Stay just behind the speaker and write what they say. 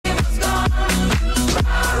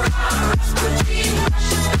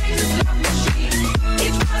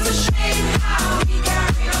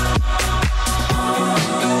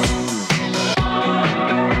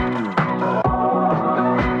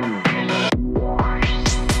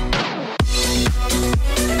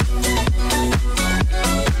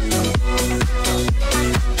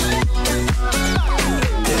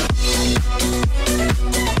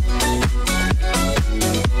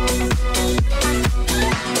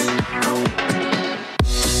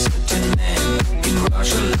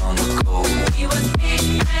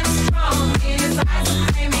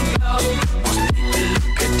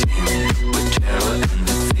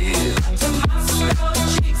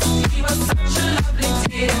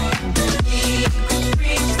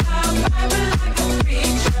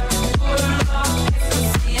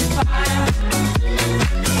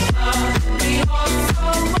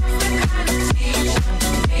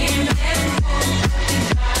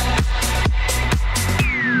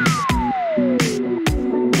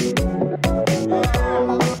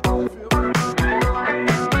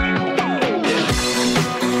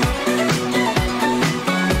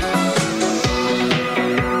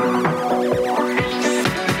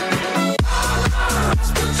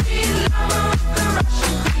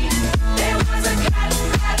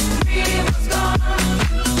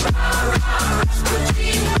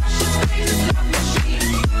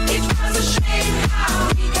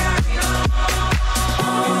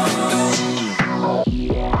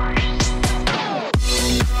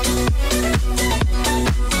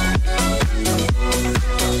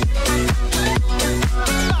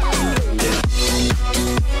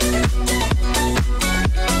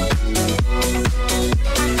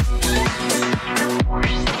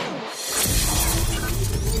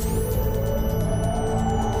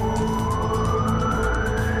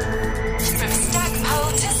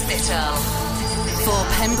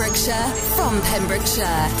Pembrokeshire, from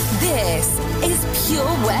Pembrokeshire, this is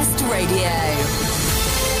Pure West Radio.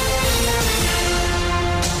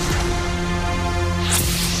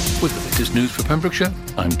 With the latest news for Pembrokeshire,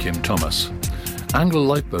 I'm Kim Thomas. Angle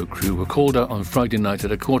lifeboat crew were called out on Friday night at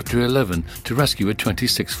 11:15 to rescue a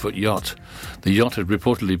 26-foot yacht. The yacht had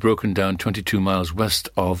reportedly broken down 22 miles west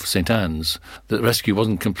of St Anne's. The rescue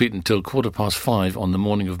wasn't complete until 5:15 on the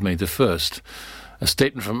morning of May the 1st. A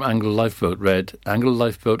statement from Angle Lifeboat read, Angle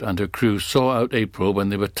Lifeboat and her crew saw out April when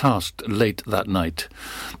they were tasked late that night.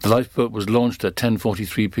 The lifeboat was launched at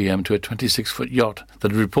 10:43pm to a 26-foot yacht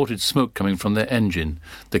that had reported smoke coming from their engine.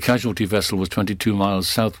 The casualty vessel was 22 miles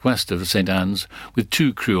southwest of St Anne's with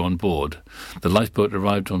 2 crew on board. The lifeboat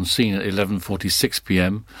arrived on scene at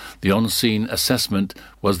 11:46pm. The on-scene assessment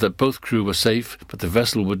was that both crew were safe, but the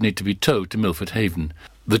vessel would need to be towed to Milford Haven.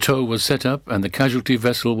 The tow was set up and the casualty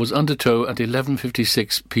vessel was under tow at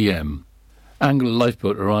 11:56pm. Angle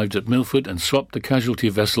Lifeboat arrived at Milford and swapped the casualty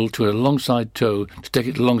vessel to an alongside tow to take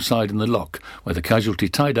it alongside in the lock, where the casualty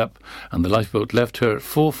tied up, and the lifeboat left her at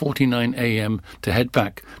 4:49am to head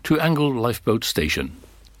back to Angle Lifeboat Station.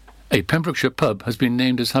 A Pembrokeshire pub has been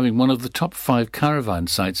named as having one of the top 5 caravan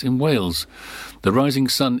sites in Wales. The Rising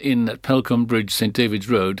Sun Inn at Pelcombe Bridge, St David's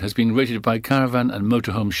Road, has been rated by caravan and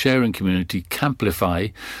motorhome sharing community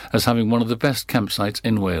Camplify as having one of the best campsites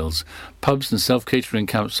in Wales. Pubs and self-catering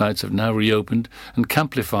campsites have now reopened, and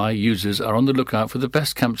Camplify users are on the lookout for the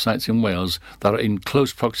best campsites in Wales that are in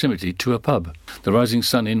close proximity to a pub. The Rising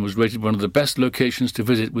Sun Inn was rated one of the best locations to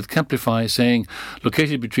visit, with Camplify saying,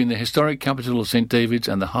 located between the historic capital of St David's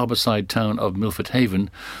and the harbourside town of Milford Haven,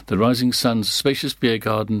 the Rising Sun's spacious beer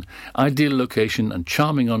garden, ideal location and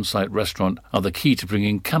charming on-site restaurant are the key to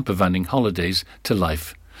bringing campervanning holidays to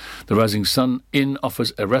life. The Rising Sun Inn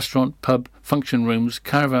offers a restaurant, pub, function rooms,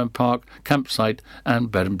 caravan park, campsite and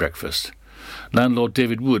bed and breakfast. Landlord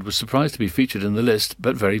David Wood was surprised to be featured in the list,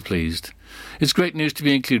 but very pleased. It's great news to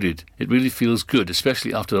be included. It really feels good,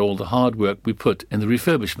 especially after all the hard work we put in the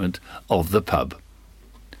refurbishment of the pub.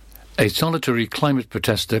 A solitary climate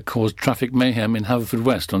protester caused traffic mayhem in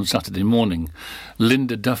Haverfordwest on Saturday morning.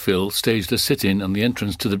 Linda Duffield staged a sit-in on the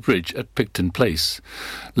entrance to the bridge at Picton Place.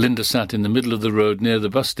 Linda sat in the middle of the road near the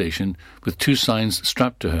bus station with 2 signs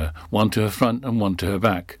strapped to her, one to her front and one to her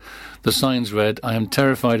back. The signs read, I am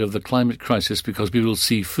terrified of the climate crisis because we will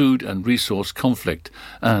see food and resource conflict,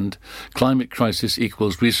 and climate crisis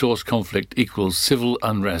equals resource conflict equals civil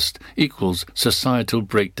unrest equals societal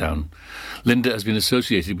breakdown. Linda has been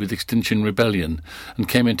associated with Extinction Rebellion and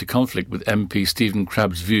came into conflict with MP Stephen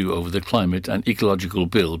Crabb's view over the climate and ecological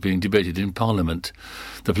bill being debated in Parliament.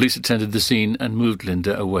 The police attended the scene and moved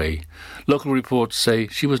Linda away. Local reports say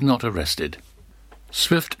she was not arrested.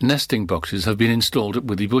 Swift nesting boxes have been installed at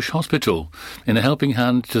Withybush Hospital. In a helping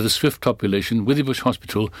hand to the swift population, Withybush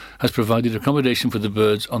Hospital has provided accommodation for the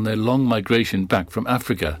birds on their long migration back from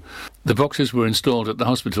Africa. The boxes were installed at the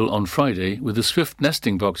hospital on Friday, with the swift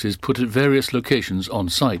nesting boxes put at various locations on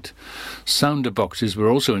site. Sounder boxes were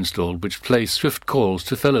also installed, which play swift calls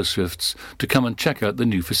to fellow swifts to come and check out the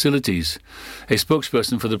new facilities. A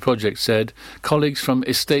spokesperson for the project said, colleagues from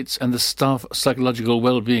Estates and the Staff Psychological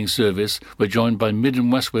Wellbeing Service were joined by Mid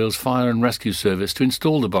and West Wales Fire and Rescue Service to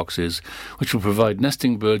install the boxes, which will provide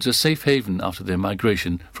nesting birds a safe haven after their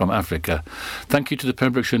migration from Africa. Thank you to the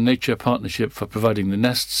Pembrokeshire Nature Partnership for providing the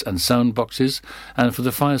nests and sound boxes, and for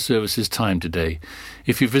the fire service's time today.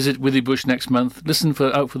 If you visit Withybush next month, listen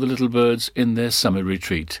out for the little birds in their summer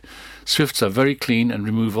retreat. Swifts are very clean and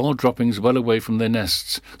remove all droppings well away from their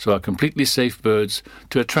nests, so are completely safe birds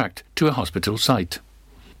to attract to a hospital site.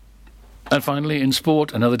 And finally, in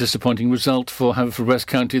sport, another disappointing result for Haverfordwest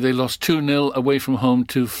County. They lost 2-0 away from home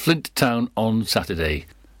to Flint Town on Saturday.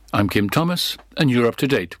 I'm Kim Thomas, and you're up to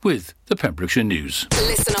date with the Pembrokeshire News.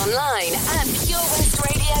 Listen online at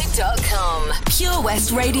purewestradio.com. Pure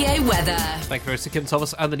West Radio weather. Thank you very much to Kim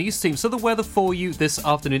Thomas and the news team. So the weather for you this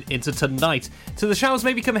afternoon into tonight. So the showers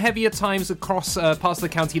may become heavy at times across parts of the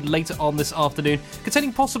county later on this afternoon,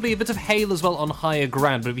 containing possibly a bit of hail as well on higher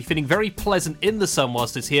ground, but it'll be feeling very pleasant in the sun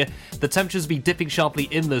whilst it's here. The temperatures will be dipping sharply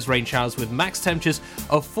in those rain showers with max temperatures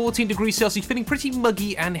of 14 degrees Celsius, feeling pretty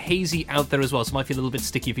muggy and hazy out there as well, so it might feel a little bit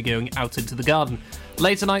sticky if you're going out into the garden.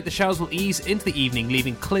 Later tonight, the showers will ease into the evening,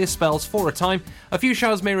 leaving clear spells for a time. A few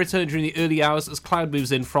showers may return during the early hours as cloud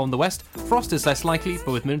moves in from the west. Frost is less likely,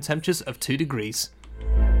 but with minimum temperatures of 2 degrees.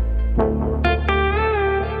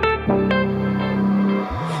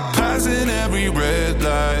 Passing every red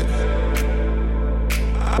light,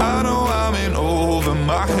 I know I'm in over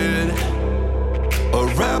my head. A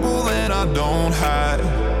rebel and I don't hide.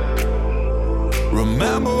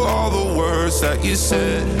 Remember all the words that you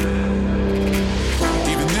said.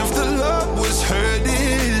 Even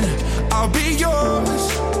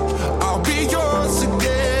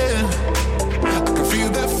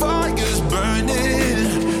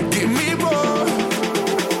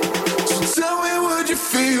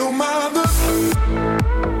my love.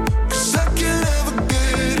 'Cause I can't ever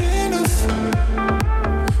get enough.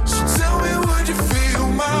 So tell me, would you feel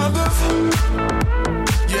my love?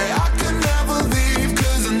 Yeah, I can never leave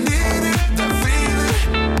 'cause I needed that feeling.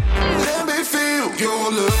 Let me feel your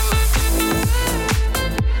love.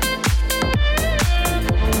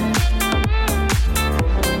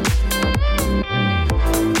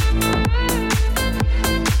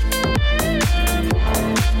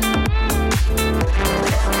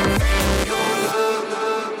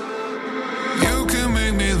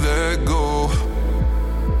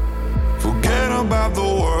 About the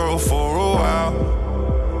world for a while.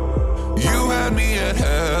 You had me at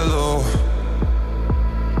hello.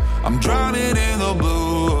 I'm drowning in the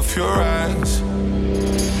blue of your eyes.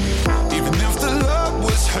 Even if the love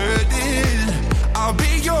was hurting, I'll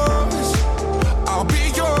be yours. I'll be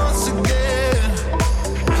yours again.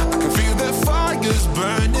 I can feel that fire's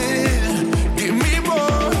burning. Give me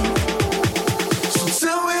more. So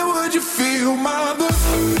tell me, would you feel my love?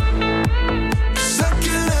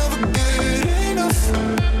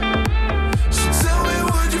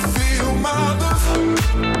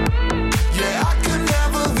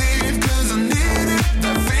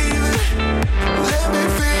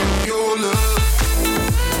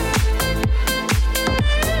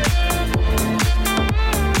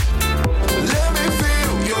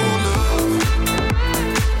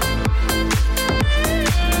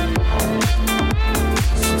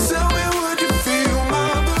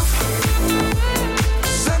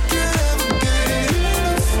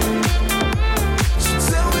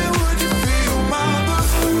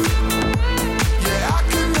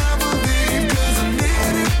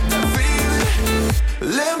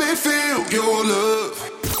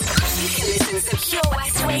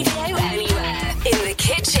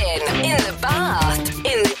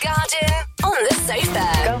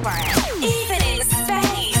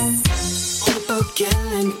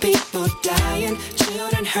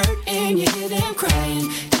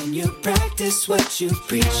 What you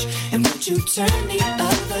preach, and would you turn the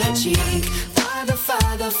other cheek? Father,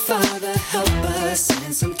 Father, Father, help us,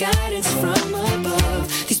 send some guidance from above.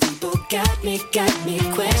 These people got me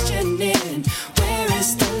questioning, where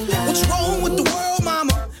is the love? What's wrong with the world,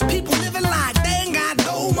 mama? People living like they ain't got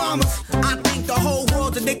no mamas. I think the whole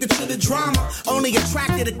world's addicted to the drama, only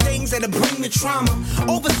attracted to things that'll bring the trauma.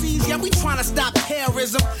 Overseas, yeah, we trying to stop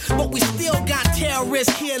terrorism, but we still got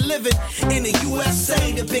terrorists here living in the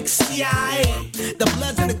USA, the big CIA, the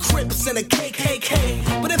Bloods and the Crips and the KKK.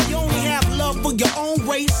 But if you only have love for your own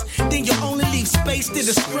race, then you only leave space to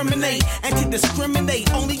discriminate, and to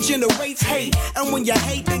discriminate only generates hate. And when you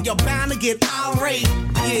hate, then you're bound to get irate.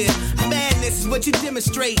 Yeah, madness is what you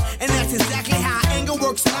demonstrate, and that's exactly how anger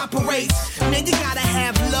works and operates. Man, you gotta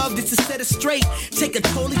have love just to set it straight. Take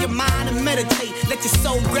control of your mind and meditate. Let your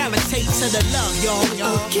soul gravitate to the love, y'all.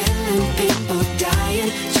 People killing, people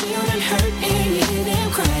dying, children hurt, and you hear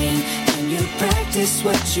them crying. Can you practice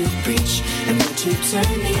what you preach, and would you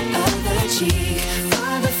turn the other cheek?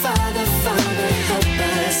 Father, Father, Father, help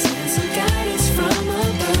us, send some guidance from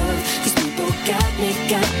above. These people got me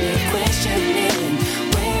questioning,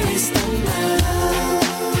 where is the love?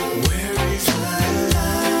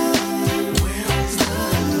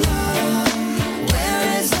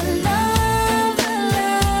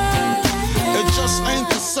 Ain't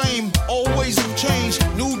the same, always in change.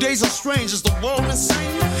 New days are strange, is the world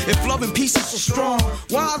insane? If love and peace is so strong,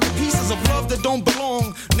 why are the pieces of love that don't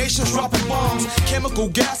belong? Nations dropping bombs, chemical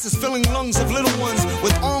gases filling lungs of little ones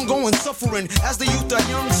with ongoing suffering as the youth are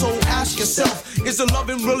young. So ask yourself, is the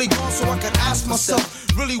loving really gone? So I can ask myself,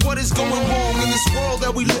 really what is going wrong in this world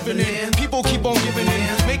that we living in? People keep on giving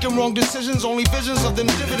in, making wrong decisions, only visions of them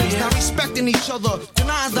dividends. Not respecting each other,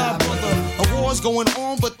 denying thy brother. A war's going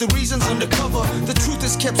on, but the reason's undercover. The truth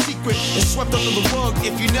is kept secret, it's swept under the rug.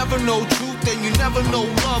 If you never know truth, then you never know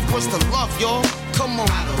love. Where's the love, y'all? Come on.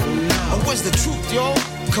 I don't know. Or where's the truth, y'all?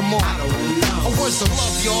 Come on. I don't know. Or where's the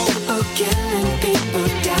love, y'all? People killing, people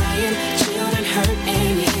dying, children hurt,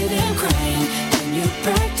 and you hear them crying. Can you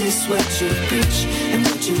practice what you preach, and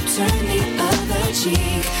would you turn the other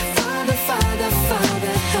cheek? Father, Father,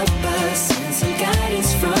 Father, help us, send some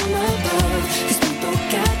guidance from above. These people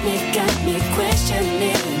got me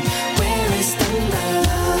questioning, where is the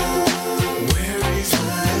love? Where is the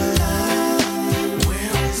love?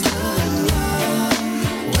 Where is the love?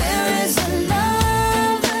 Where is the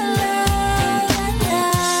love?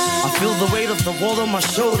 I feel the weight of the world on my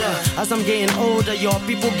shoulder. As I'm getting older, your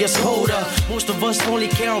people gets colder. Most of us only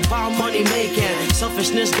care about money making.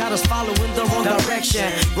 Selfishness got us following the wrong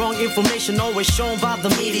direction. Wrong information always shown by the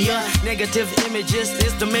media. Negative images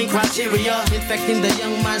is the main criteria. Infecting the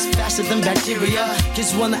young minds faster than bacteria.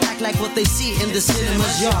 Kids wanna act like what they see in the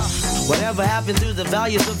cinemas, yeah. Whatever happened to the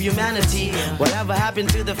values of humanity? Whatever happened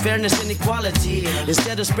to the fairness and equality?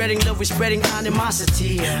 Instead of spreading love, we're spreading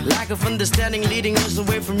animosity. Lack of understanding leading us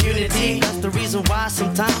away from unity. That's the reason why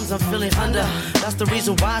sometimes I'm feeling under. That's the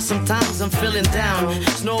reason why sometimes I'm feeling down.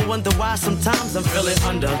 It's no wonder why sometimes I'm feeling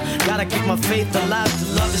under. Gotta keep my faith alive till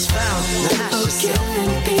love is found. People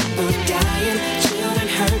killing, people dying, children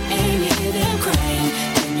hurt and you hear them crying.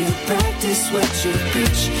 Can you practice what you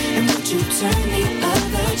preach? And would you turn the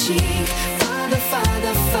other cheek? Father,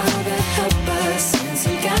 Father, Father, help us. Send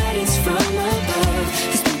some guidance from above.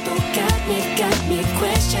 These people got me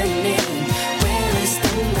questioning. Where is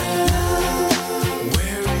the love?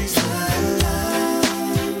 Where is the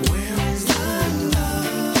love? Where is the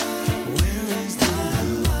love? Where is the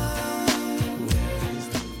love? Where is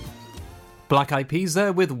the love? Black Eyed Peas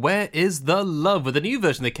there with Where Is the Love, with a new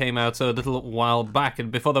version that came out a little while back.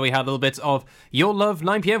 And before that we had a little bit of Your Love,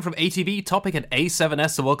 9pm from ATV, Topic and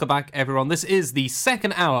A7S. So welcome back everyone. This is the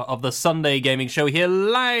second hour of the Sunday Gaming Show here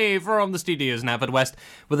live from the studios in Haverfordwest,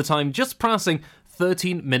 with the time just passing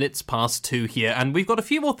 13 minutes past 2 here, and we've got a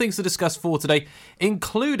few more things to discuss for today,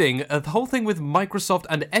 including the whole thing with Microsoft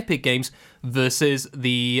and Epic Games versus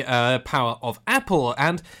the power of Apple.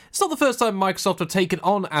 And it's not the first time Microsoft have taken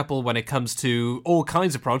on Apple when it comes to all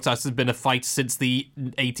kinds of products. That's been a fight since the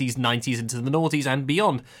 80s, 90s, into the noughties and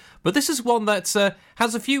beyond. But this is one that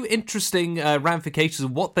has a few interesting ramifications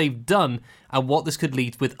of what they've done and what this could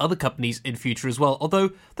lead with other companies in future as well. Although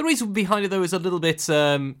the reason behind it, though, is a little bit,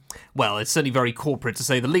 well, it's certainly very corporate to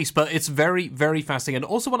say the least, but it's very, very fascinating. And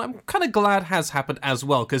also one I'm kind of glad has happened as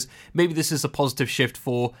well, because maybe this is a positive shift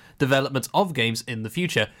for development of games in the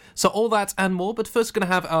future. So all that and more, but first we're going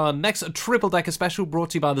to have our next Triple Decker special brought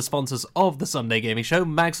to you by the sponsors of the Sunday Gaming Show,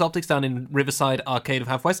 Mags Optics down in Riverside Arcade of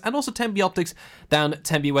Half West, and also Tenby Optics down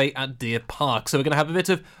Tenby Way at Deer Park. So we're going to have a bit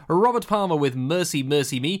of Robert Palmer with Mercy,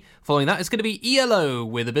 Mercy Me. Following that, it's going to be ELO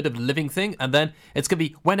with a bit of Living Thing, and then it's going to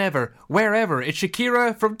be Whenever, Wherever. It's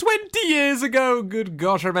Shakira from 20 years ago. Good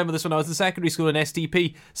gosh, I remember this when I was in secondary school in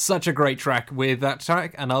STP. Such a great track with that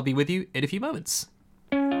track, and I'll be with you in a few moments.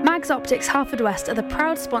 Mags Optics Haverfordwest are the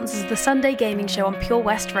proud sponsors of the Sunday Gaming Show on Pure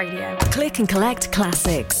West Radio. Click and collect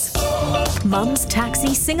classics. Mum's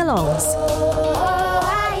Taxi sing-alongs.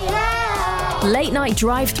 Late night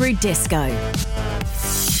drive-through disco.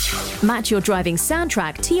 Match your driving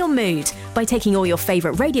soundtrack to your mood by taking all your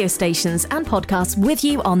favourite radio stations and podcasts with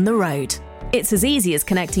you on the road. It's as easy as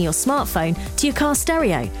connecting your smartphone to your car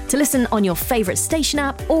stereo to listen on your favourite station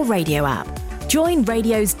app or radio app. Join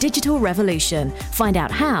radio's digital revolution. Find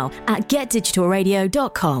out how at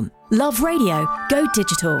getdigitalradio.com. Love radio, go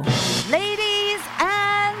digital. Ladies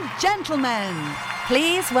and gentlemen,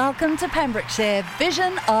 please welcome to Pembrokeshire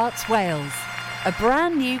Vision Arts Wales, a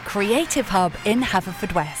brand new creative hub in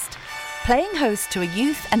Haverfordwest. Playing host to a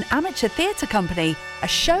youth and amateur theatre company, a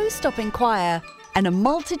show-stopping choir, and a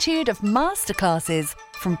multitude of masterclasses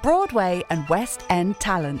from Broadway and West End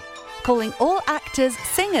talent. Calling all actors,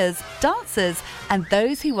 singers, dancers, and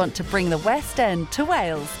those who want to bring the West End to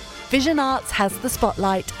Wales. Vision Arts has the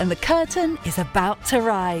spotlight and the curtain is about to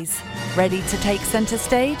rise. Ready to take centre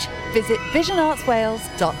stage? Visit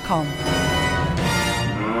visionartswales.com.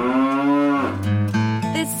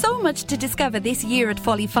 There's so much to discover this year at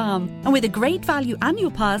Folly Farm, and with a great value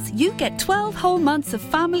annual pass, you get 12 whole months of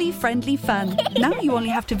family-friendly fun. Now you only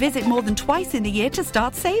have to visit more than twice in the year to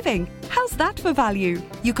start saving. How's that for value?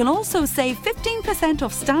 You can also save 15%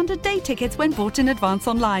 off standard day tickets when bought in advance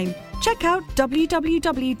online. Check out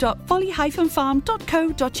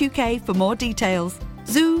www.folly-farm.co.uk for more details.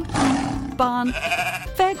 Zoo, barn,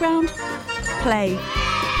 fairground, play.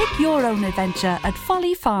 Pick your own adventure at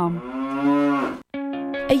Folly Farm.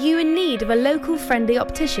 Are you in need of a local friendly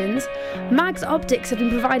opticians? Mags Optics have been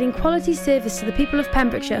providing quality service to the people of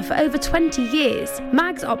Pembrokeshire for over 20 years.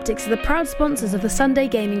 Mags Optics are the proud sponsors of the Sunday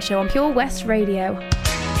Gaming Show on Pure West Radio.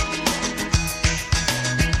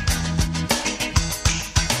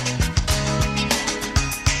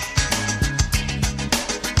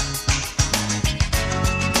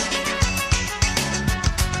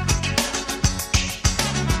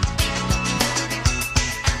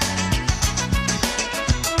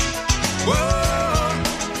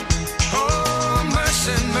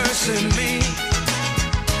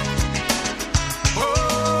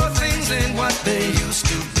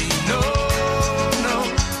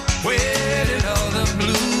 Where did all the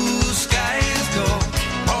blue skies go?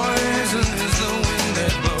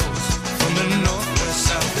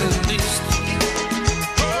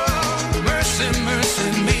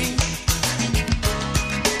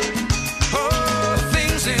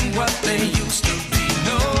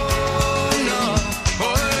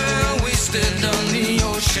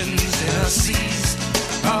 oceans and our seas,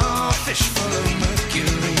 oh, fish full of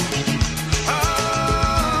mercury.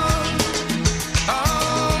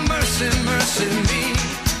 Oh, mercy, mercy me.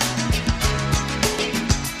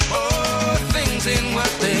 Oh, things ain't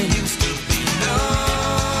what they used to be. No,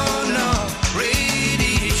 no,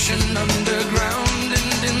 radiation underground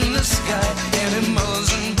and in the sky. Animals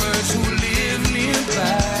and birds who live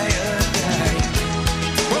nearby are dying.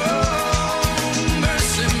 Oh,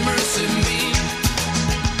 mercy, mercy me.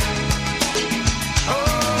 Oh,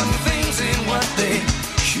 things ain't what they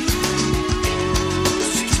used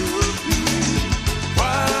to be.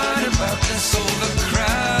 What about this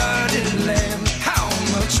overcrowded land? How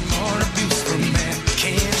much more abuse from man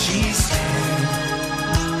can she stand?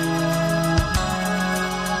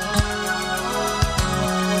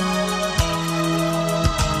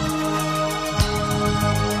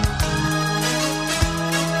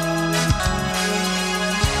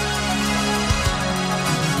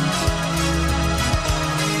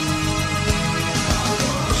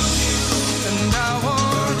 And I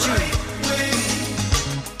want you.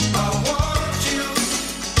 I want you.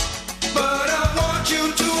 But I want you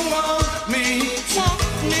to want me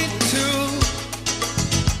too.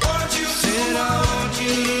 Want you said I want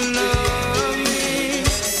you to love me.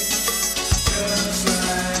 Just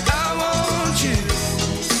like I want you.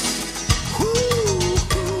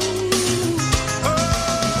 Oh,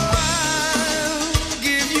 I'll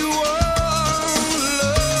give you all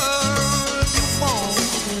love you want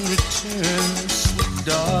in return, sweet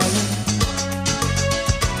darling.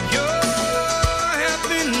 Your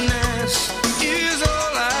happiness is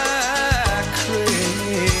all I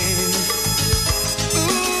crave.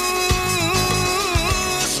 Ooh,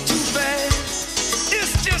 it's too bad.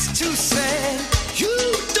 It's just too sad. You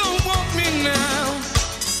don't want me now.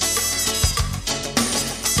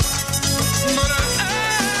 But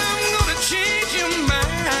I'm gonna change your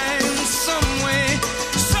mind some way,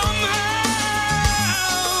 somehow,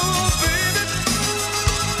 baby.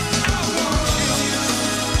 I want you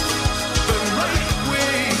the right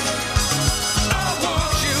way. I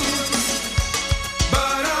want you,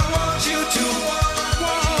 but I want you to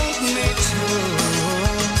want me too.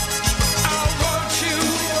 I want you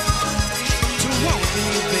to want me,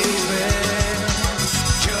 baby,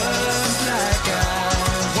 just like I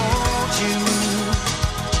want you.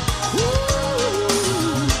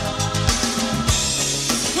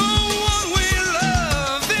 One-way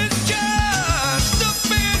love is just a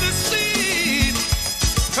fantasy.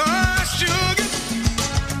 Oh, sugar,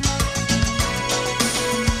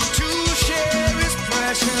 to share is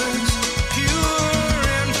precious, pure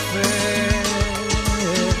and fair.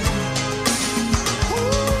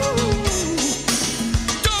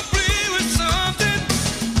 Don't play with something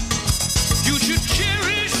you should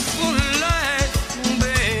cherish for life,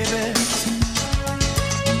 baby.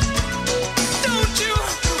 Don't you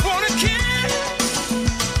wanna care?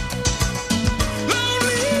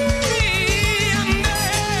 Lonely and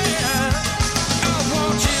there. I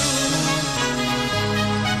want you.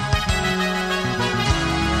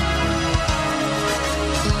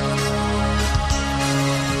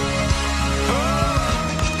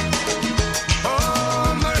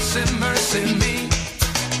 Oh, mercy, mercy me.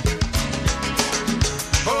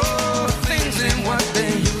 Oh, things ain't what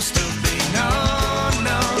they used to be. No,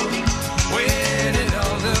 no. Where did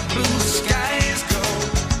all the blue skies go?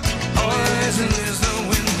 Poison is the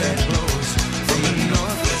wind that blows from the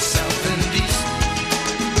north, the south, and east.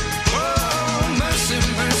 Oh, mercy,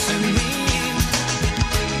 mercy me.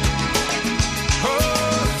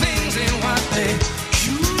 Oh, things ain't what they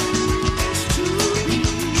used to be.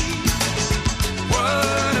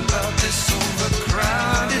 What about this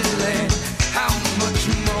overcrowded land? How much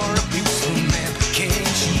more abuse from man can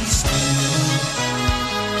she stand?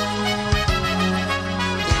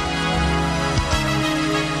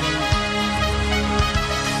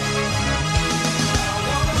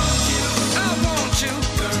 I want you,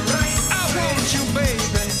 I want you,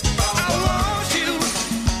 baby. I want you,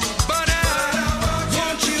 but I want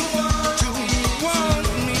you to want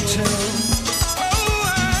me too. Oh,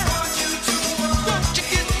 I want you to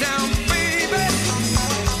get down, baby.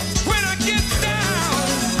 When I get down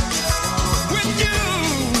with you,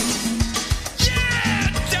 yeah,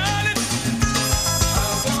 darling. I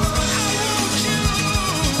want you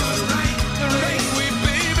the right way,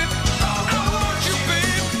 baby. I want you,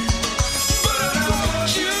 baby, but I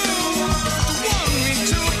want you to want me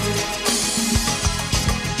too.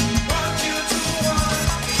 Want you to want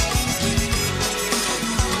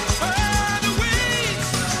the ways.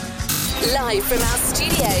 Live from our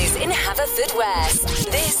studios in Haverfordwest,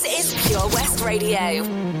 this is Pure West Radio.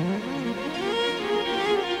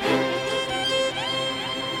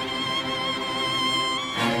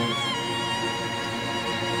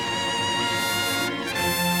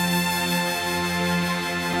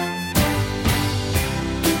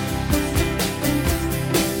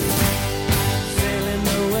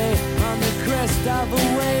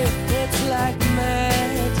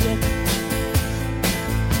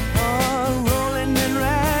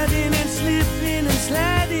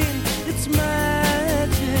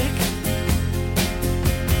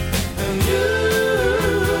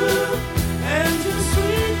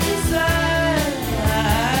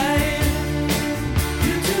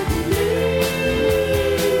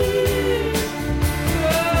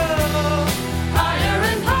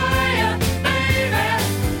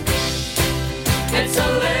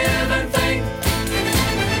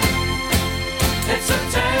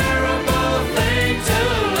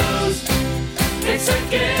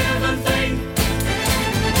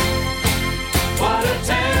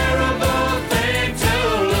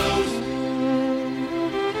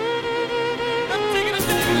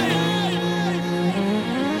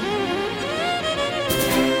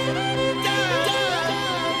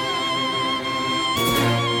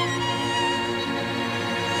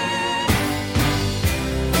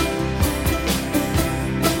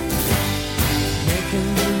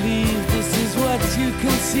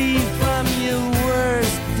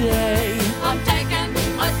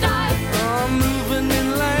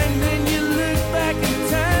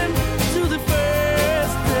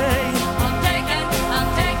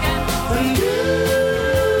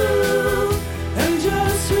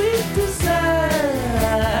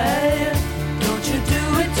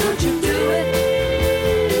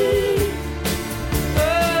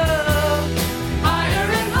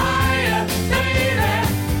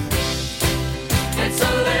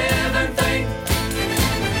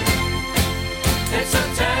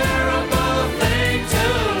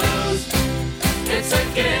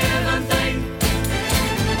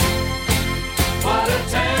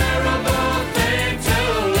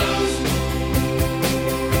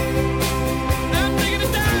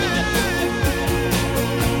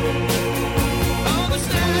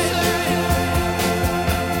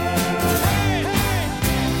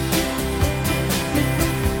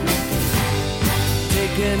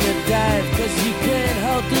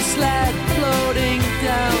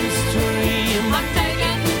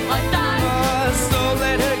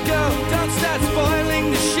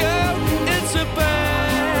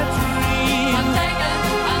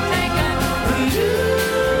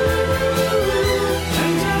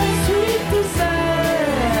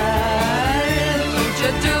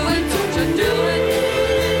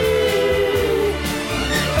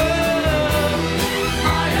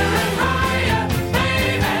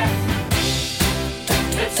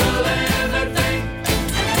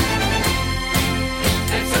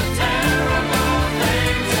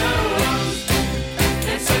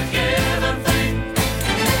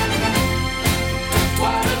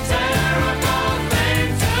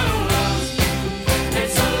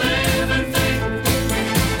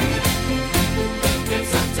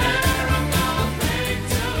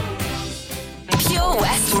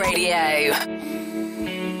 Radio.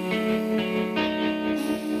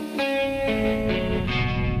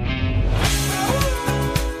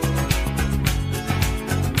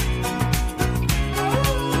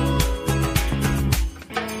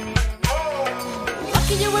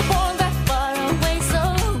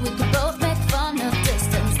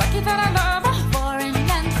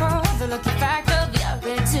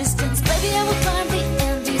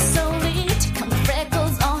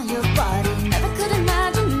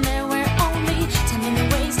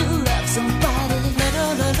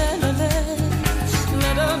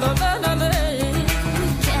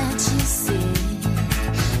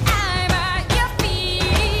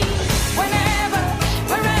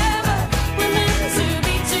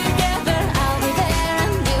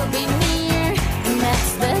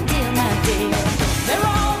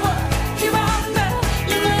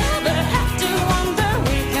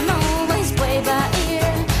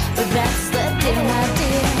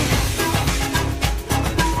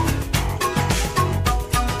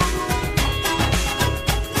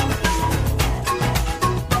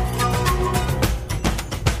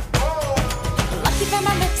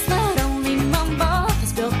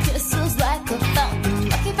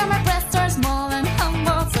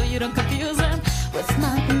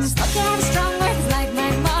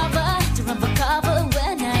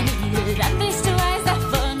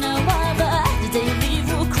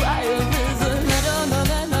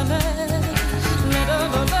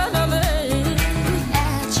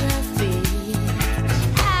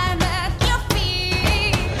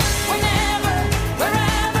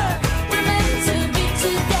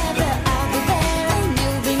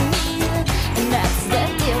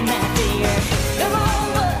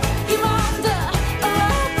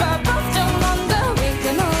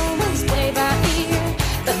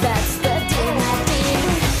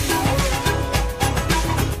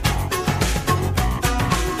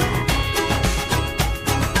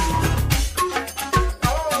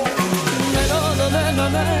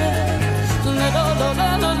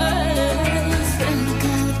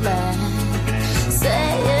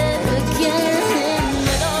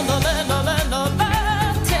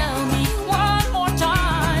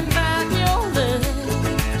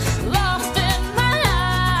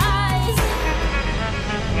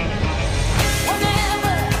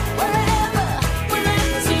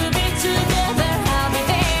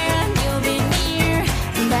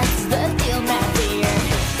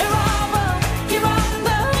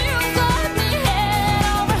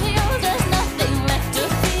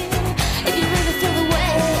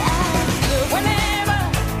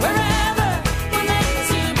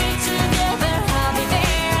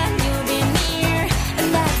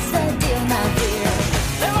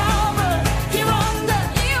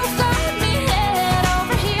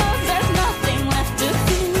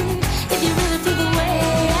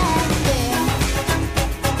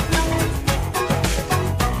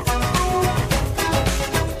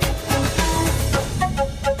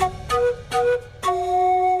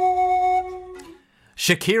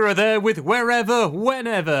 Shakira there with Wherever,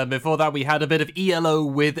 Whenever. Before that, we had a bit of ELO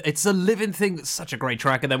with It's a Living Thing, such a great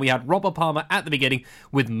track. And then we had Robert Palmer at the beginning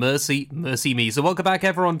with Mercy, Mercy Me. So welcome back,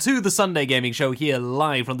 everyone, to the Sunday Gaming Show here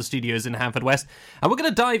live from the studios in Haverfordwest. And we're going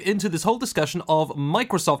to dive into this whole discussion of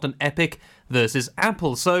Microsoft and Epic versus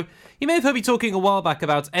Apple. So you may have heard me talking a while back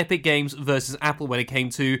about Epic Games versus Apple when it came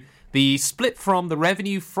to the split from the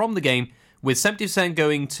revenue from the game, with 70%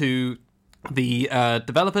 going to the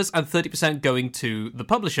developers and 30% going to the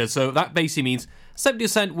publisher. So that basically means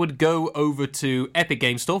 70% would go over to Epic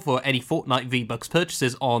Games Store for any Fortnite V-Bucks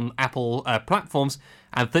purchases on Apple platforms,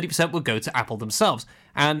 and 30% would go to Apple themselves.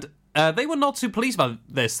 And they were not too pleased about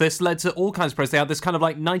this. This led to all kinds of press. They had this kind of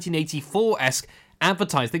like 1984-esque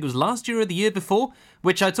advertised, I think it was last year or the year before,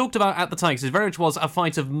 which I talked about at the time, because it very much was a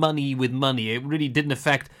fight of money with money. It really didn't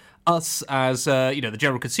affect us as, the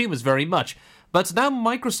general consumers very much. But now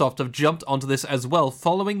Microsoft have jumped onto this as well,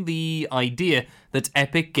 following the idea that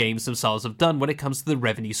Epic Games themselves have done when it comes to the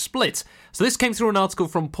revenue split. So this came through an article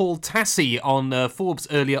from Paul Tassi on Forbes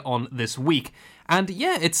earlier on this week. And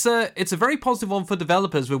yeah, it's a very positive one for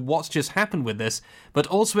developers with what's just happened with this, but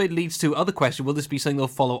also it leads to other questions. Will this be something they'll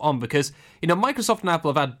follow on? Because, Microsoft and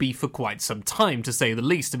Apple have had beef for quite some time, to say the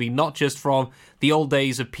least. I mean, not just from the old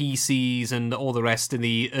days of PCs and all the rest in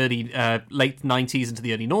the late 90s into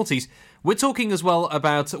the early noughties. We're talking as well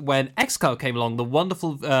about when xCloud came along, the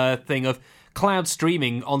wonderful thing of cloud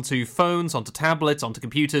streaming onto phones, onto tablets, onto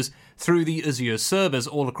computers, through the Azure servers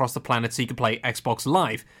all across the planet so you can play Xbox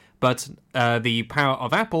Live. But the power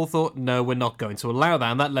of Apple thought, no, we're not going to allow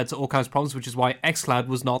that. And that led to all kinds of problems, which is why xCloud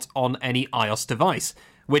was not on any iOS device.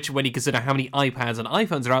 Which, when you consider how many iPads and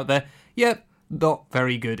iPhones are out there, yeah, Not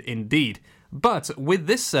very good indeed. But with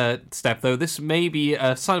this step, though, this may be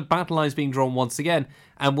a sign of battle lines being drawn once again,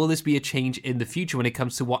 and will this be a change in the future when it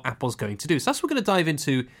comes to what Apple's going to do? So that's what we're going to dive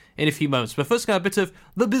into in a few moments. But first, a bit of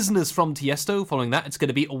the business from Tiesto. Following that, it's going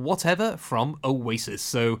to be Whatever from Oasis.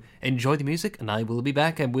 So enjoy the music, and I will be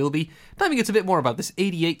back, and we'll be diving into a bit more about this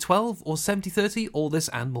 88-12 or 70-30, all this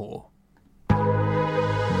and more.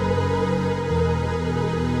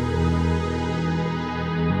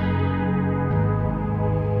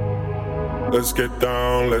 Let's get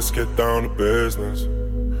down to business.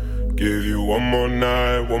 Give you one more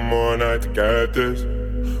night to get this.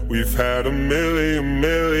 We've had a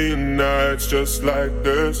million nights just like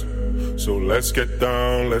this. So let's get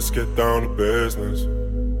down to business.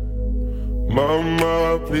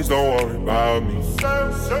 Mama, please don't worry about me.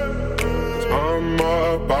 I'm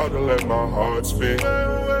about to let my heart speak.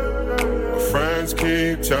 My friends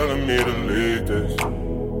keep telling me to leave this.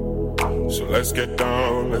 So let's get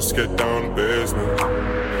down to business.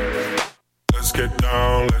 Let's get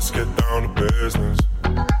down to business.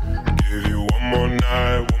 Give you one more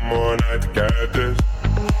night to get this.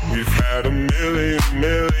 We've had a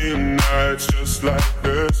million nights just like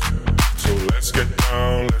this. So let's get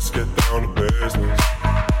down to business.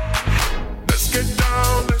 Let's get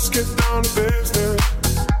down to business.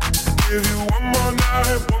 Give you one more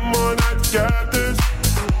night to get this.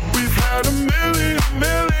 We've had a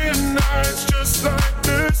million nights just like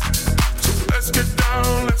this. So let's get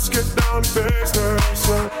down to business.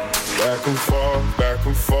 Back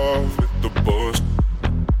and forth with the bullshit.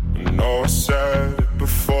 I know I said it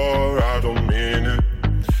before, I don't mean it.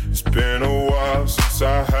 It's been a while since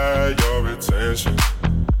I had your attention,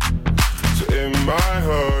 so it might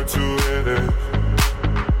hurt to hit it.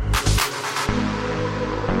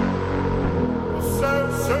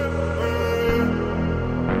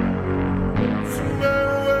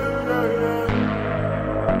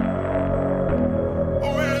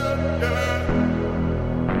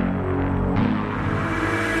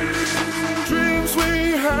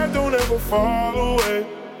 Don't ever fall away.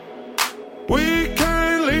 We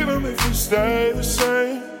can't leave them if we stay the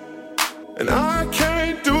same. And I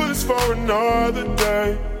can't do this for another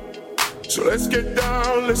day. So let's get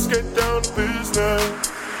down to business.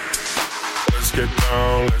 Let's get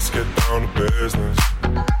down to business.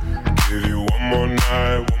 Give you one more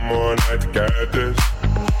night to get this.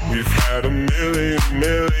 We've had a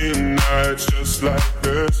million nights just like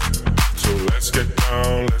this. So let's get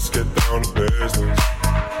down to business.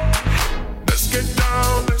 Let's get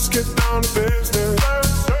down to business.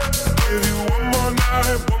 Give you one more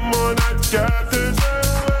night to get this.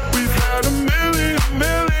 We've had a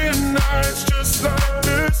million nights just like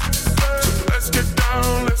this. So let's get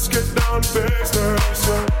down to business.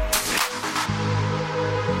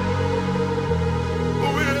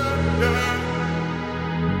 Oh yeah,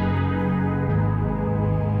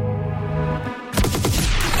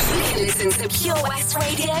 You can listen to Pure West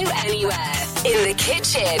Radio anywhere. In the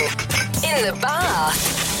kitchen, in the bar,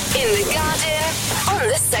 in the garden, on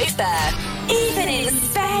the sofa, even in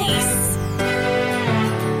space.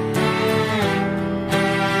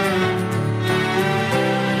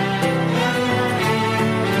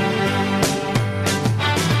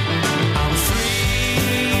 I'm free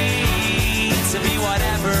to be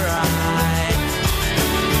whatever I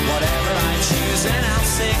choose, and I'll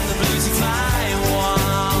sing the blues if I want.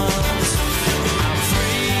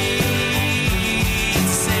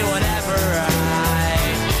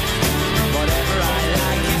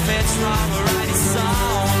 Wrong or right, it's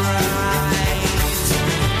alright.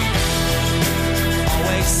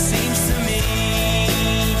 Always seems to me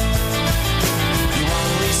you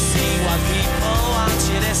only see what people want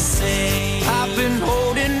you to see. I've been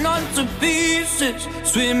holding on to pieces,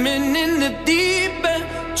 swimming in the deep end,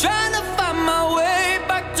 trying to find my way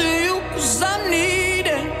back to you, 'cause I'm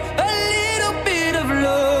needing a little bit of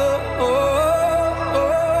love.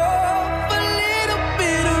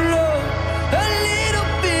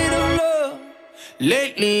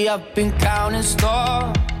 Lately I've been counting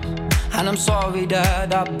stars, and I'm sorry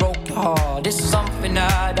that I broke your heart. It's something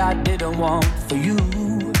that I didn't want for you,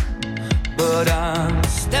 but I'm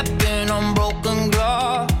stepping on broken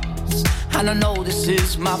glass, and I know this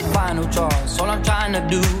is my final choice. All I'm trying to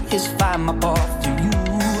do is find my path to you.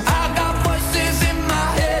 I got voices in my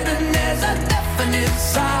head and there's a definite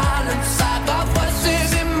silence. I got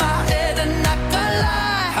voices in my head and I can't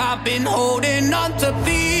lie. I've been holding on to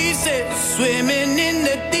pieces, swimming in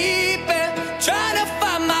the deep end, trying to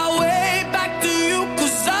find my way back to you,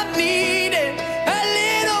 'cause I needed a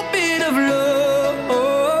little bit of love,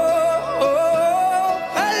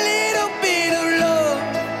 a little bit of love.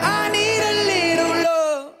 I need a little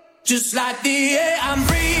love. Just like the air I'm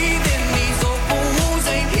breathing, these open wounds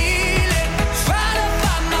ain't healing. Trying to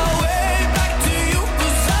find my way back to you,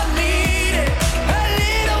 'cause I need it. A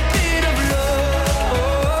little bit of love,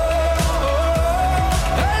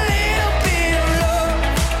 a little bit of love,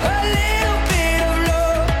 a little bit of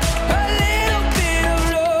love, a little bit of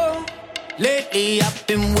love. Lately I've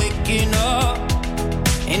been waking up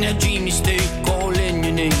in a dreamy state, calling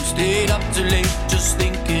your name. Stayed up too late, just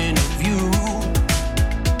thinking of you.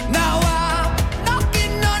 Now I'm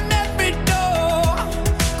knocking on every door,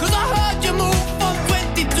 'cause I heard you move from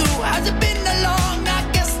 22. Has it been that long? I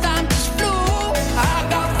guess time just flew. I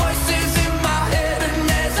got voices in my head and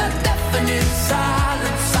there's a deafening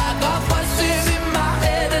silence. I got voices in my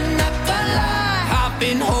head and I can't lie. I've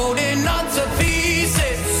been holding on to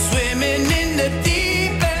pieces, swimming in the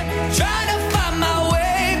deep end, trying to find my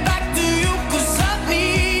way back to you, 'cause I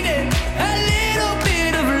need it. A little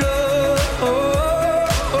bit of love,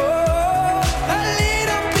 a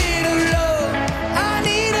little bit of love. I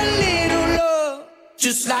need a little love.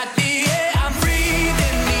 Just like the air I'm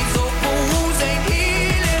breathing, these open wounds ain't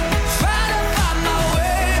healing. Trying to find my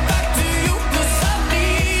way back to you, 'cause I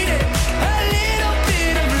need it. A little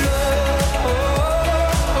bit of love,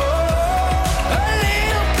 a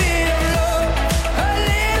little bit of love, a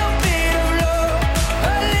little bit of love,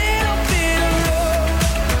 a little bit of love.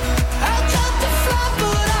 I tried to fly,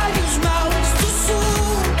 but I used my wings too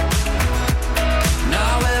soon.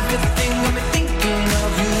 Now everything got me thinking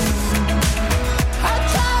of you. I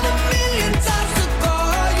tried a million times to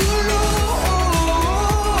call you loose.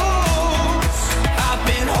 I've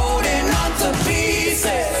been holding on to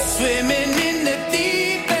pieces, swimming in the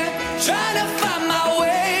deep end, trying to find my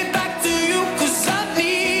way back to you, 'cause I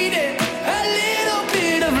need it. A little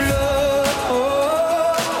bit of love,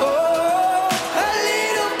 a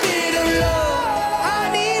little bit of love. I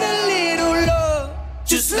need a little love.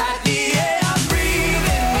 Just like the air I'm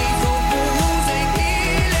breathing, these open wounds ain't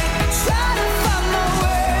healing. Trying to find my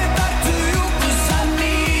way back to you, 'cause I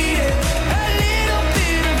need it. A little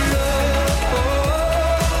bit of love,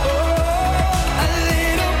 a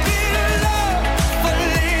little bit of love, a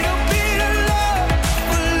little bit of love,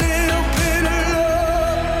 a little bit of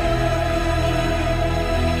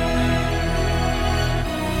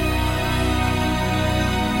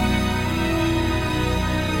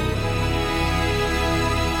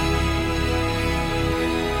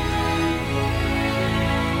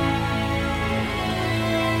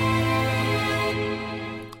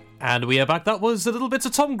And we are back. That was a little bit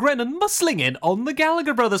of Tom Grennan muscling in on the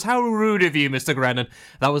Gallagher brothers. How rude of you, Mr. Grennan.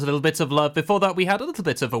 That was a little bit of love. Before that, we had a little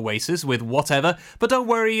bit of Oasis with Whatever. But don't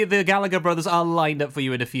worry, the Gallagher brothers are lined up for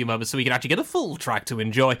you in a few moments, so we can actually get a full track to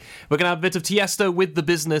enjoy. We're going to have a bit of Tiesto with The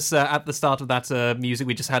Business at the start of that music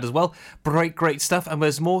we just had as well. Great stuff. And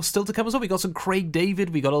there's more still to come as well. We got some Craig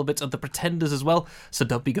David. We got a little bit of The Pretenders as well. So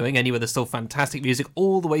don't be going anywhere. There's still fantastic music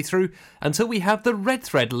all the way through until we have the Red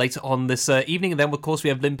Thread later on this evening. And then, of course, we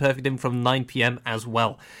have Lynn Perfect in from 9 p.m. as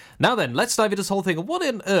well. Now then, let's dive into this whole thing. What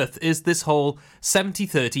on earth is this whole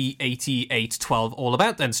 70-30, 88-12 all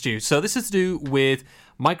about then, Stu? So this is to do with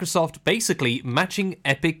Microsoft basically matching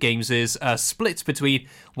Epic Games' split between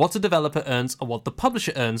what a developer earns and what the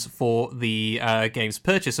publisher earns for the game's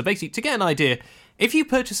purchase. So basically, to get an idea, if you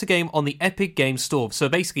purchase a game on the Epic Games Store, so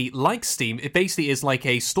basically like Steam, it basically is like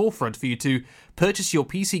a storefront for you to purchase your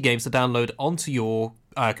PC games to download onto your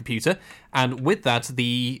computer, and with that,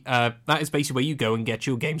 that is basically where you go and get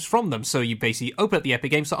your games from them. So you basically open up the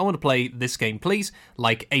Epic Games, so I want to play this game, please,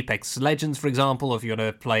 like Apex Legends, for example, or if you want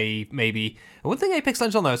to play maybe, one thing Apex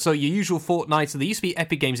Legends on there, so your usual Fortnite, so there used to be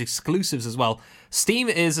Epic Games exclusives as well. Steam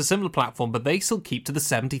is a similar platform, but they still keep to the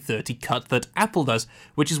 70-30 cut that Apple does,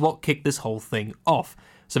 which is what kicked this whole thing off.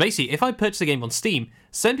 So basically, if I purchase a game on Steam,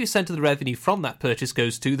 70% of the revenue from that purchase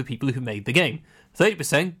goes to the people who made the game.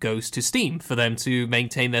 30% goes to Steam for them to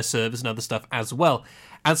maintain their servers and other stuff as well.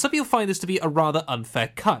 And some people find this to be a rather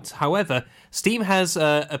unfair cut. However, Steam has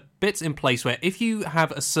a bit in place where if you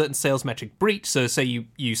have a certain sales metric breach, so say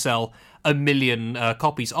you sell 1 million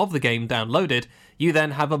copies of the game downloaded, you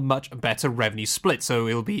then have a much better revenue split. So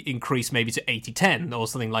it'll be increased maybe to 80-10 or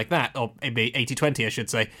something like that, or maybe 80-20, I should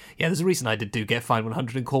say. Yeah, there's a reason I do get Fine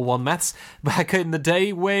 100 in Core 1 maths back in the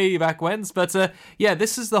day, way back when. But yeah,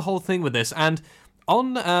 this is the whole thing with this. And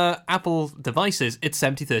on Apple devices, it's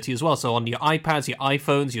 70-30 as well. So on your iPads, your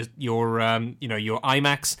iPhones, your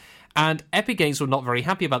iMacs. And Epic Games were not very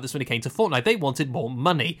happy about this when it came to Fortnite. They wanted more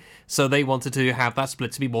money. So they wanted to have that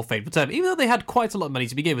split to be more favourable to them. Even though they had quite a lot of money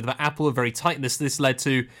to begin with, but Apple were very tight in this. This led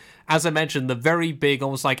to, as I mentioned, the very big,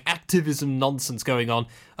 almost like activism nonsense going on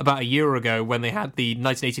about a year ago when they had the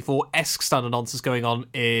 1984-esque standard nonsense going on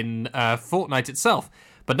in Fortnite itself.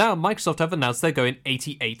 But now Microsoft have announced they're going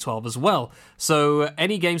 8812 as well. So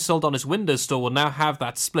any game sold on its Windows Store will now have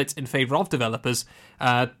that split in favour of developers.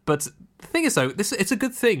 But the thing is, though, it's a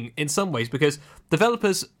good thing in some ways because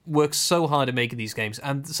developers work so hard at making these games,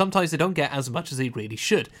 and sometimes they don't get as much as they really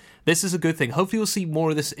should. This is a good thing. Hopefully we'll see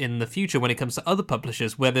more of this in the future when it comes to other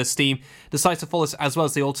publishers. Whether Steam decides to follow this as well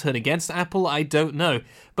as they all turn against Apple, I don't know.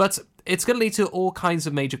 But it's going to lead to all kinds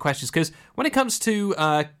of major questions, because when it comes to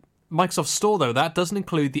Microsoft Store, though, that doesn't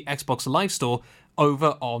include the Xbox Live Store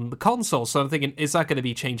over on the console. So I'm thinking, is that going to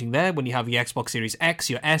be changing there when you have the Xbox Series X,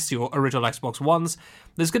 your S, your original Xbox Ones?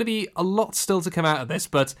 There's going to be a lot still to come out of this,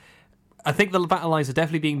 but I think the battle lines are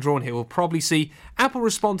definitely being drawn here. We'll probably see Apple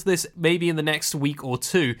respond to this maybe in the next week or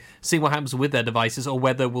two, seeing what happens with their devices, or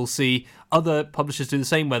whether we'll see other publishers do the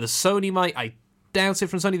same, whether Sony might. I doubt it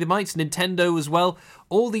from Sony, they might. Nintendo as well.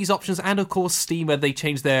 All these options, and of course Steam, where they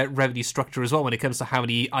change their revenue structure as well when it comes to how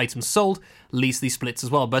many items sold, leads these splits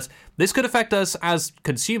as well. But this could affect us as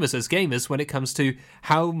consumers, as gamers, when it comes to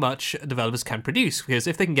how much developers can produce, because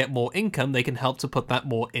if they can get more income, they can help to put that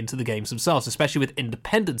more into the games themselves, especially with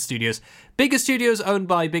independent studios. Bigger studios owned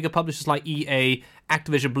by bigger publishers like EA,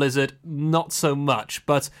 Activision Blizzard, not so much.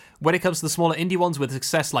 But when it comes to the smaller indie ones with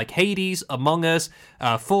success like Hades, Among Us,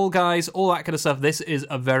 Fall Guys, all that kind of stuff, this is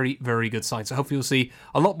a very, very good sign. So hopefully you'll see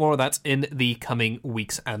a lot more of that in the coming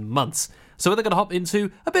weeks and months. So we're going to hop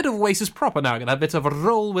into a bit of Oasis proper now. Going to have a bit of a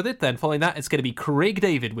roll with it then. Following that, it's going to be Craig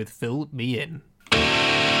David with Fill Me In.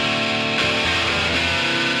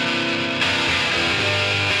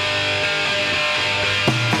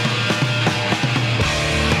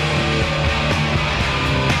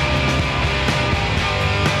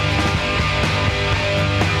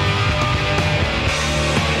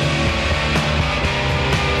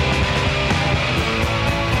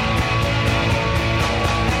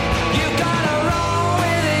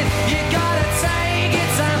 You gotta take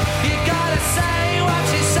it time, you gotta say what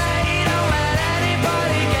you say, don't let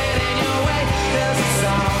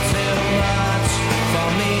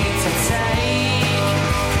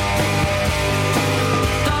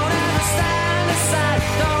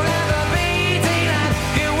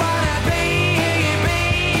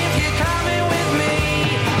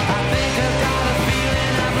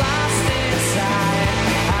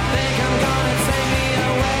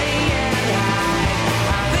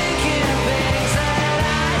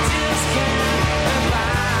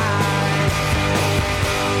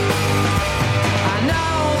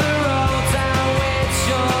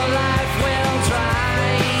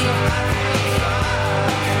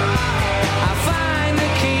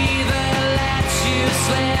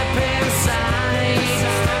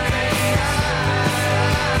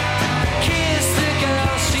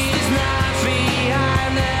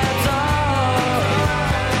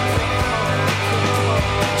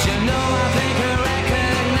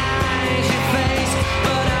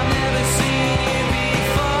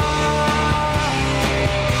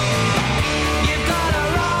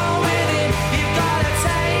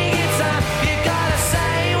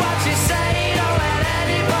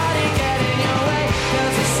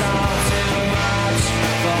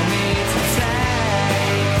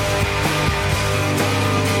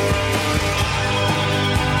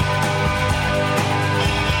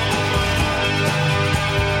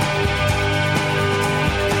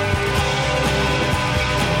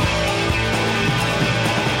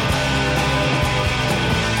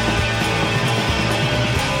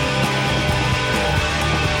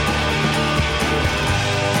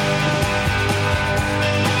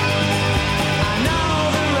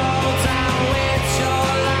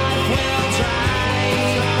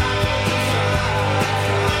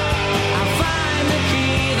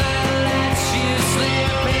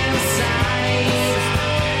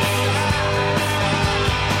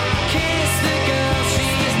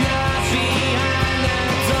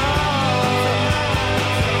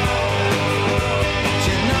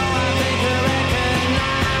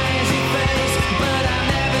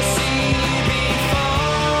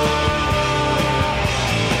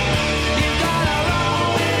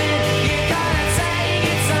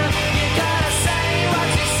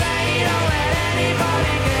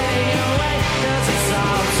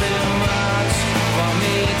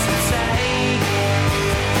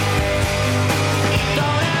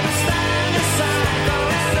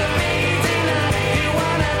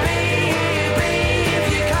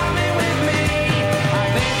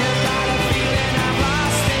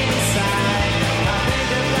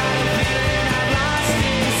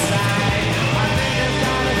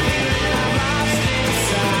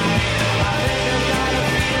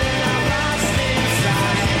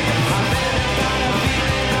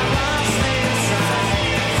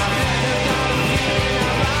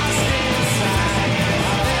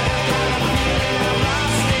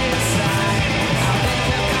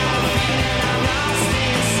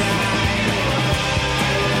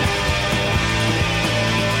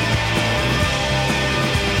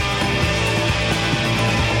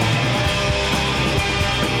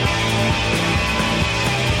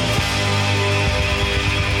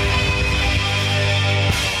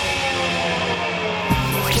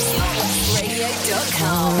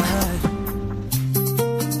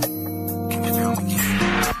Can you feel me?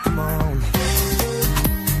 Come on.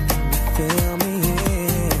 Feel me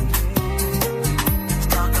in. Let's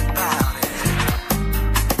talk about it.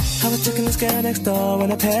 I was checking this girl next door when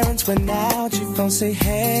her parents went out. She phone say,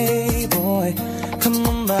 hey boy, come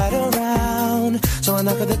on right around. So I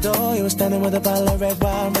knock at the door, you were standing with a bottle of red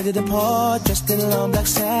wine ready to pour, dressed in long black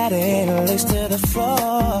satin, lace to the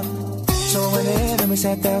floor. So I went in and we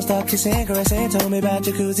sat down, started kissing, caressing, told me about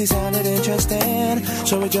jacuzzi, sounded interesting.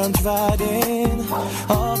 So we jumped right in,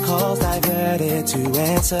 all calls diverted to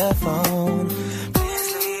answer phone.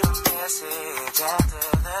 Please leave a message after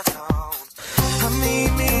the tone. I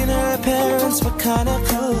mean, me and her parents were kinda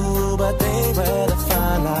cool, but they were the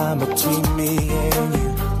fine line between me and you.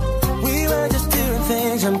 We were just doing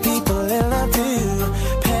things and people in love do.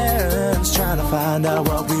 Parents trying to find out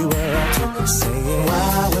what we were up to. Saying,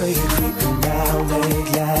 why were you creeping round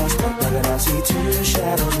late last night? Now that I see two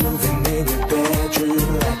shadows moving in your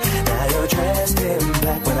bedroom light. Now you're dressed in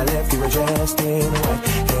black. When I left you were dressed in white.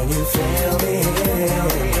 Can you feel me?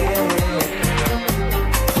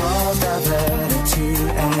 Calls diverted to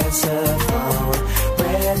answer phone.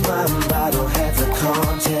 Red wine bottle, had the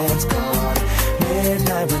contents gone.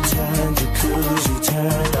 Midnight return, jacuzzi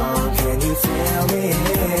turned on. Can you feel me?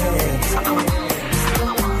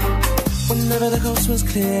 Whenever the coast was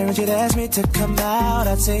clear and she'd ask me to come out,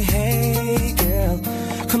 I'd say, hey girl,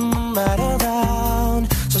 come on right around.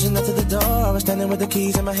 So she knocked at the door, I was standing with the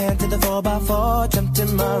keys in my hand to the 4x4. Jumped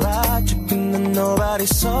in my ride, chicken and nobody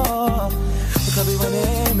saw. The club we went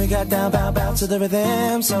in, we got down, bound to the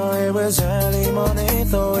rhythm. So it was early morning,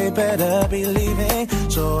 thought we better be leaving.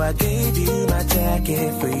 So I gave you my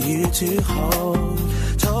jacket for you to hold.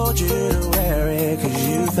 Told you to wear it cause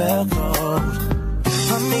you felt cold.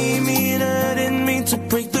 I mean, me and her didn't mean to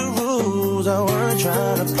break the rules. I weren't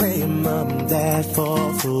trying to play mom and dad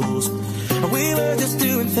for fools. We were just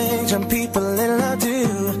doing things and people in love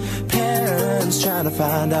do. Parents trying to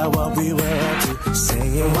find out what we were up to.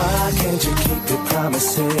 Saying, why can't you keep your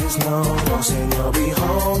promises? No more saying you'll be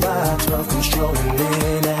home by 12, controlling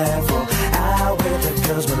in at 4. Out with the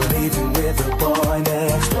girls, but leaving with the boy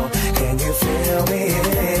next door. Can you feel me?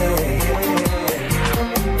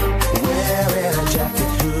 Wearing a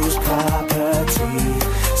jacket whose property.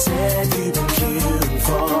 Said you've been queuing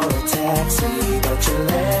for a taxi, but you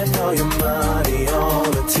left all your money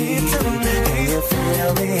on the TV. Can you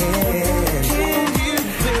feel me? Can you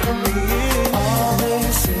feel me? All they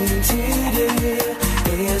seem to do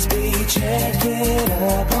is be checking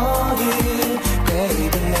up on you,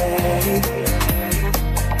 baby.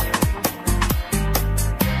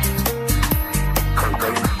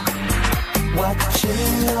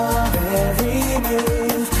 Watching your every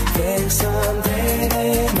move, think someday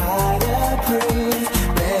they might approve,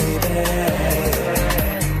 baby.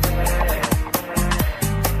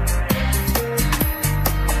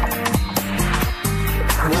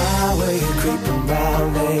 Why were you creeping round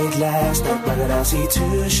late last night? Why did I see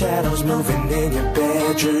two shadows moving in your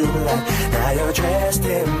bedroom light? Now you're dressed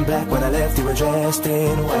in black. When I left you were dressed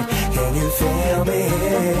in white. Can you feel me?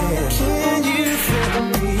 Can you feel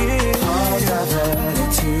me? Calls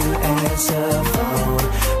diverted to answer phone.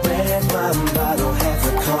 Red wine bottle, half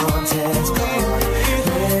the contents gone.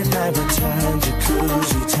 Midnight return,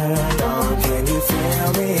 jacuzzi turned on. Can you feel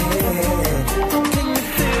me? Can you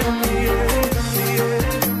feel me?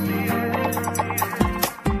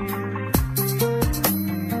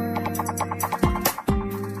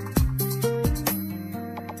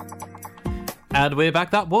 And we're back.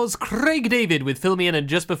 That was Craig David with Fill Me In, and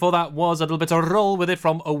just before that was a little bit of Roll With It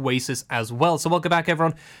from Oasis as well. So welcome back,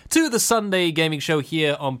 everyone, to the Sunday gaming show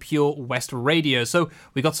here on Pure West Radio. So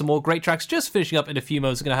we got some more great tracks just finishing up in a few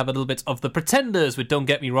moments. We're going to have a little bit of The Pretenders with Don't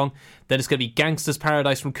Get Me Wrong. Then it's going to be Gangsta's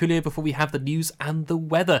Paradise from Coolier before we have the news and the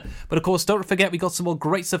weather. But of course, don't forget, we got some more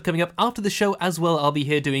great stuff coming up after the show as well. I'll be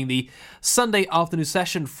here doing the Sunday afternoon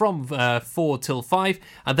session from 4 till 5.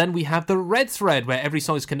 And then we have the Red Thread, where every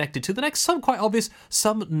song is connected to the next. Some quite obvious,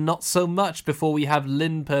 some not so much, before we have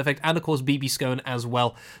Lynn Perfect and of course BB Scone as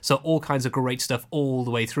well. So all kinds of great stuff all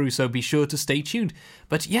the way through, so be sure to stay tuned.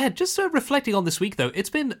 But yeah, just reflecting on this week though,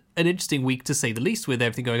 it's been an interesting week to say the least with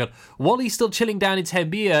everything going on. Wally's still chilling down in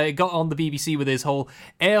Tembe. Got on the BBC with his whole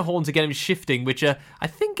air horn to get him shifting, which I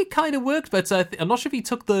think it kind of worked, but I'm not sure if he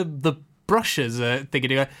took the brushes,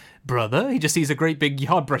 thinking, brother. He just sees a great big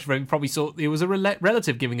yard brush for him. Probably thought it was a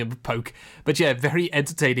relative giving him a poke. But yeah, very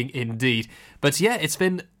entertaining indeed. But yeah, it's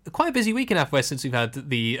been quite a busy week in Half West since we've had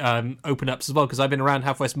the open-ups as well, because I've been around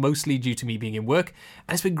Half West mostly due to me being in work,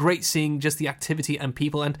 and it's been great seeing just the activity and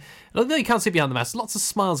people, and although you can't see behind the mask, lots of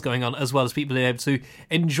smiles going on, as well as people being able to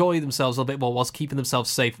enjoy themselves a little bit more whilst keeping themselves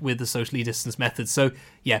safe with the socially distanced methods. So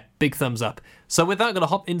yeah, big thumbs up. So with that, I'm going to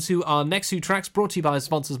hop into our next two tracks, brought to you by our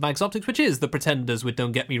sponsors Mags Optics, which is The Pretenders with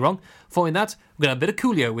Don't Get Me Wrong. Following that, we're going to have a bit of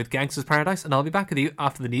Coolio with Gangster's Paradise, and I'll be back with you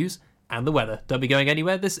after the news and the weather. Don't be going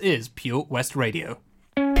anywhere. This is Pure West Radio.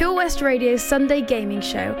 Pure West Radio's Sunday Gaming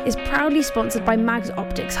Show is proudly sponsored by Mags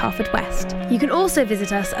Optics Haverfordwest. You can also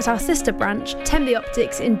visit us at our sister branch, Tenby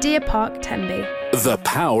Optics in Deer Park, Tenby. The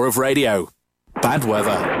power of radio. Bad weather.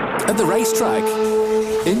 At the racetrack.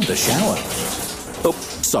 In the shower. Oh,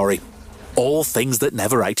 sorry. All things that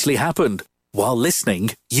never actually happened. While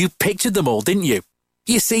listening, you pictured them all, didn't you?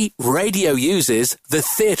 You see, radio uses the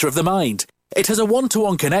theatre of the mind. It has a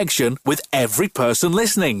one-to-one connection with every person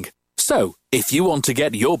listening. So, if you want to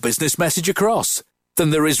get your business message across, then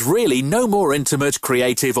there is really no more intimate,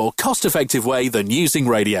 creative or cost-effective way than using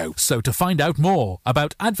radio. So to find out more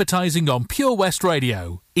about advertising on Pure West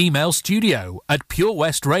Radio, email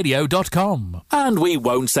studio@purewestradio.com. And we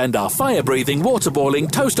won't send our fire-breathing, water-boiling,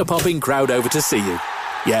 toaster-popping crowd over to see you.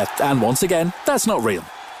 Yeah, and once again, that's not real.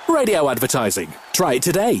 Radio advertising. Try it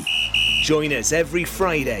today. Join us every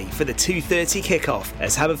Friday for the 2:30 kickoff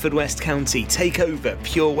as Haverfordwest County take over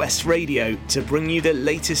Pure West Radio to bring you the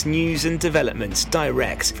latest news and developments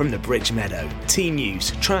direct from the Bridge Meadow. Team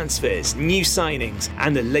news, transfers, new signings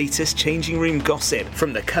and the latest changing room gossip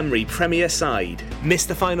from the Cymru Premier side. Miss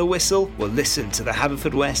the final whistle? Well, listen to the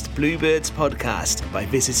Haverfordwest Bluebirds podcast by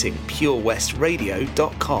visiting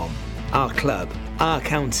purewestradio.com. Our club, our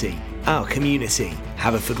county, our community.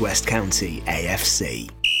 Haverfordwest County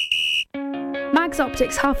AFC. Mags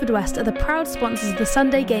Optics Haverfordwest are the proud sponsors of the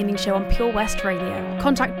Sunday Gaming Show on Pure West Radio.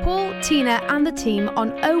 Contact Paul, Tina and the team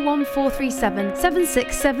on 01437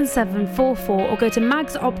 767744 or go to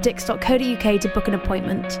magsoptics.co.uk to book an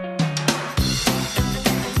appointment.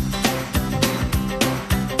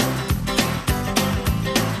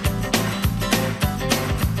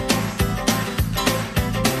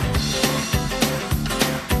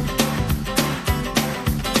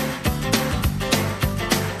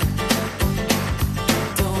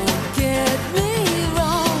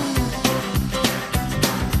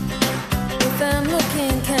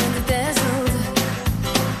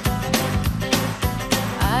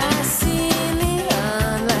 I see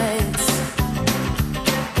neon lights.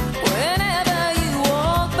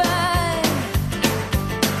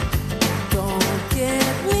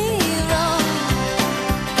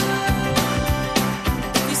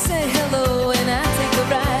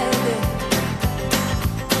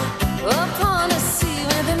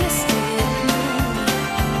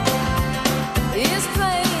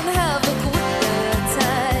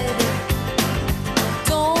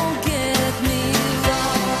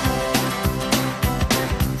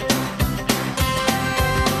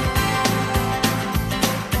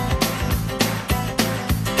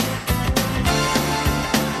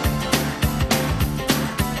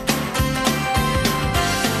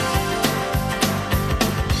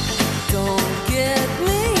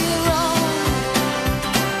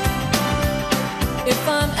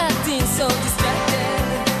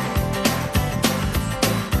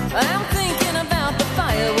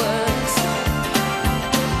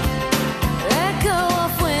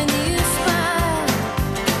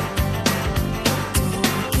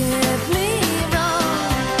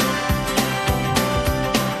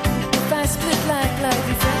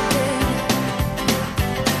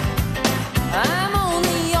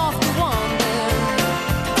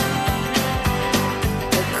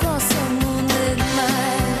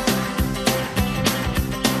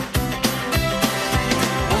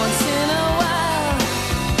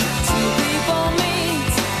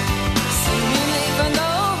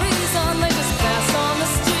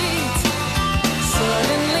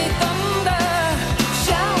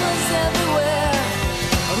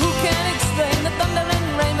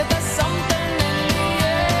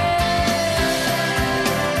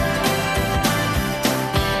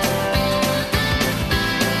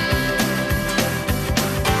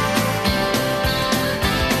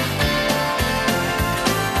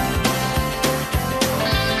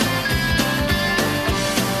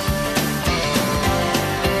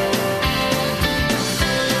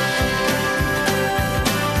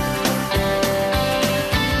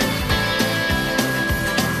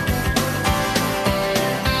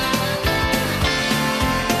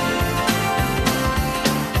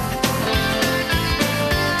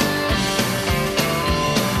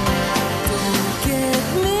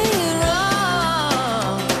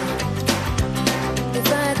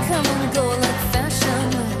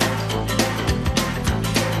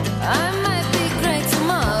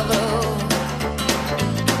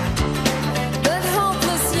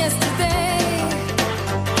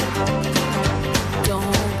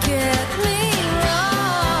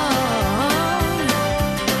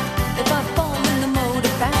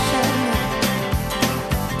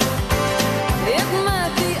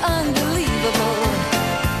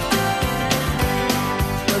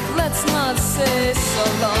 say so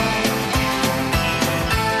long.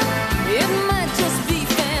 It might just be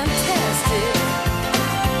fantastic.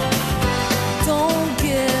 Don't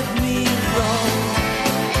get me wrong.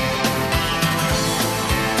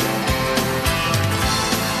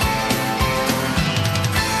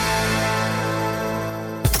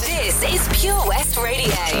 This is Pure West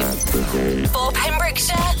Radio. For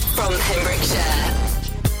Pembrokeshire, from Pembrokeshire.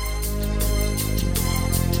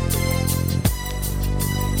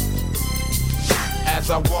 As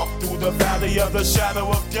I walk through the valley of the shadow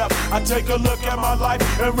of death, I take a look at my life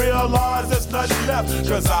and realize there's nothing left.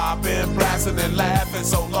 Cause I've been blasting and laughing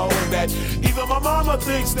so long that even my mama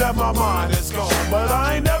thinks that my mind is gone. But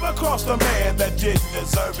I ain't never crossed a man that didn't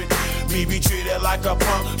deserve it. Me be treated like a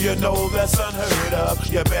punk, you know that's unheard of.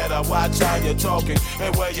 You better watch how you're talking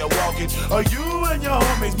and where you're walking, or you and your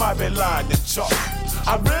homies might be lined in chalk.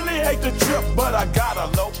 I really hate the trip, but I gotta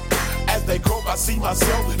low. As they croak, I see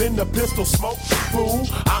myself in the pistol smoke. Fool,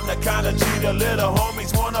 I'm the kind of G the little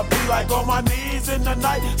homies wanna be like, on my knees in the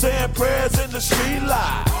night, saying prayers in the street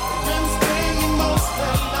light. Been spending most of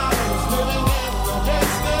their lives living in the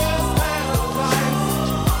gangster's paradise.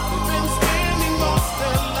 They've been spending most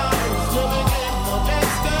of their lives living in the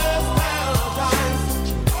gangster's paradise.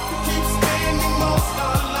 We keep spending most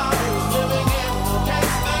of our lives living in the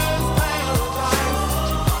gangster's paradise.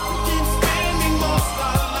 We keep spending most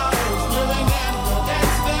of our lives living in the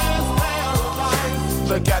gangster's paradise.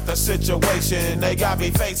 Look at the situation they got me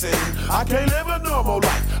facing. I can't live a normal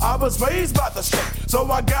life. I was raised by the state, so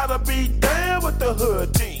I gotta be down with the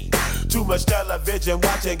hood team. Too much television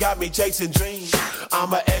watching got me chasing dreams.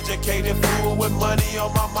 I'm an educated fool with money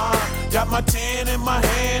on my mind. Got my 10 in my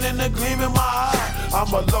hand and a gleam in my eye.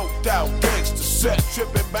 I'm a loped out gangster, set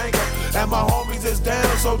tripping banker, and my homies is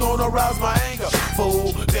down, so don't arouse my anger.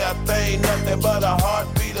 Fool, death ain't nothing but a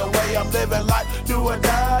heartbeat away. I'm living life, do or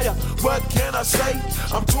die. What can I say?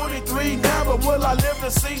 I'm 23 now, but will I live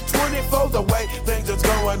to see 24? The way things is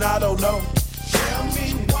going, I don't know. Tell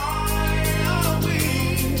me why are we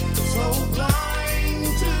so blind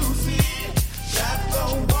to see that the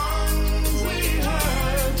ones we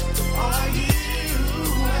hurt are you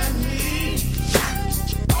and me?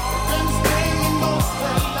 Been spending most of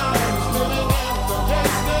their lives living in the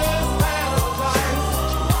gangster's paradise.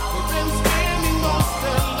 We've been spending most of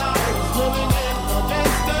their lives living in the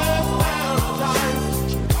gangster's paradise.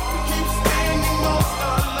 We keep spending most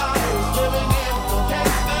of our lives living in the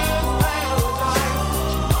gangster's paradise.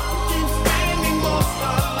 We keep spending most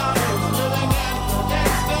of our lives living in the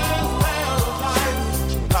gangster's paradise.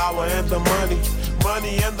 Power and the money,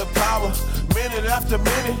 money and the power. Minute after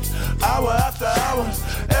minute, hour after hour,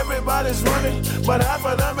 everybody's running, but half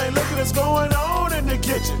of them ain't looking what's going on in the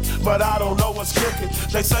kitchen. But I don't know what's cooking.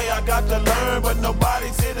 They say I got to learn, but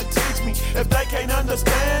nobody's here to teach me. If they can't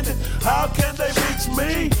understand it, how can they reach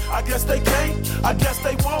me? I guess they can't, I guess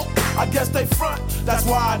they won't, I guess they front. That's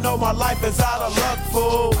why I know my life is out of luck,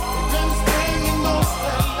 fool. Been spending most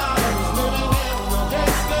of